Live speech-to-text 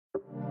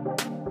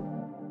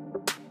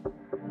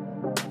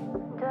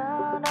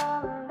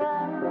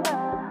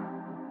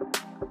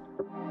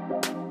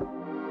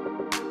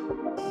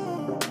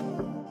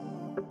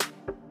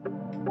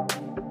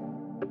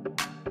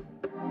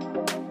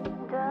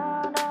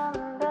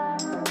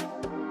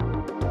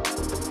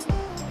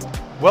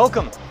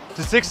Welcome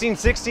to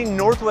 1616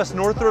 Northwest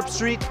Northrup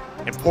Street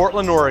in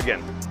Portland,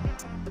 Oregon.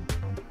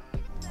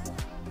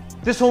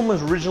 This home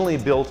was originally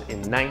built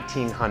in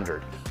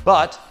 1900,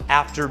 but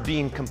after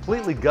being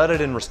completely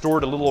gutted and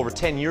restored a little over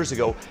 10 years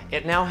ago,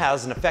 it now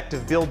has an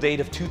effective build date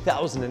of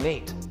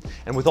 2008.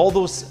 And with all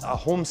those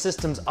home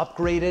systems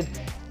upgraded,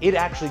 it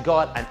actually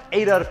got an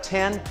 8 out of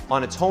 10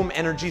 on its home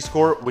energy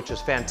score, which is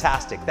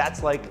fantastic.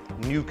 That's like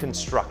new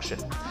construction.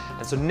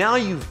 And so now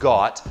you've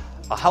got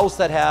a house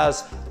that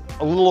has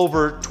a little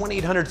over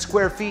 2,800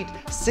 square feet,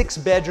 6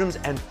 bedrooms,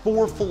 and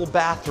 4 full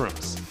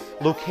bathrooms.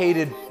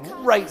 Located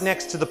right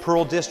next to the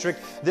Pearl District,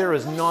 there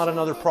is not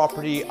another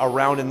property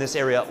around in this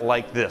area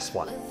like this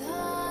one.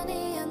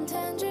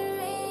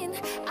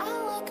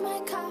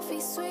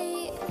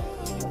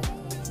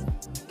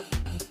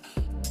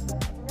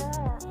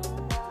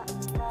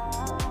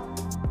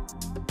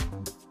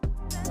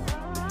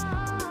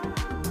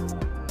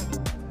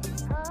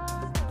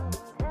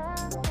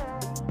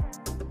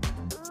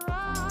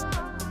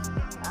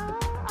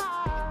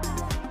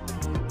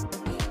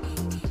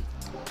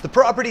 The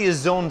property is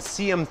zoned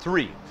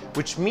CM3,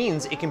 which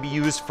means it can be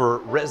used for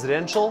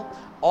residential,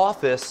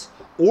 office,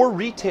 or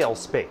retail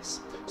space.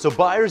 So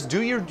buyers,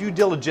 do your due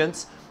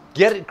diligence,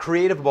 get it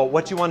creative about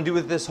what you want to do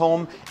with this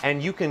home, and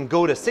you can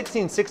go to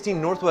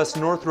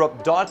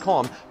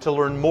 1616northwestnorthrup.com to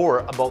learn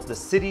more about the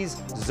city's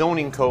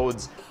zoning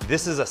codes.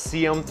 This is a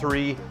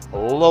CM3,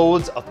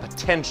 loads of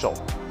potential.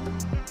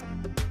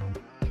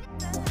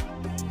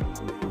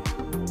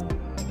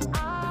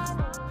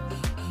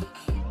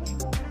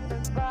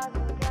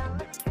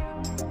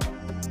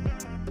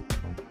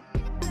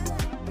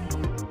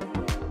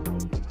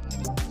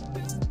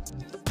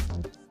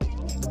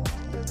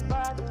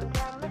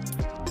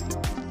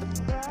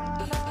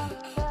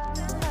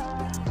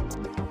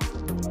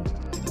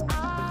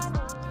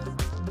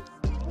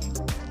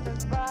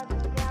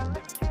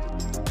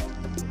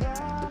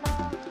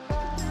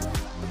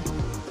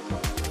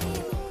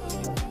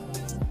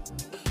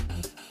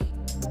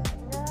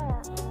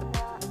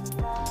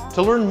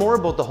 To learn more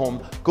about the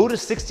home, go to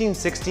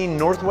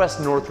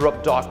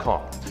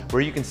 1616northwestnorthrup.com,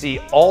 where you can see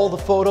all the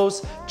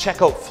photos,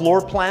 check out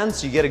floor plans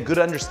so you get a good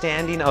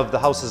understanding of the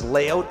house's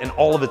layout and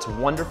all of its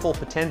wonderful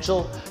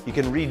potential. You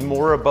can read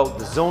more about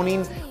the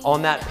zoning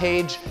on that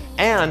page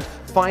and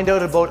find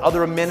out about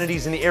other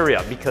amenities in the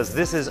area, because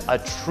this is a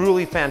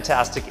truly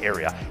fantastic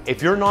area.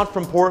 If you're not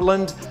from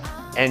Portland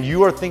and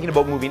you are thinking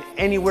about moving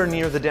anywhere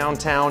near the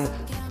downtown,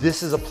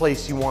 this is a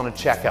place you want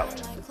to check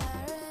out.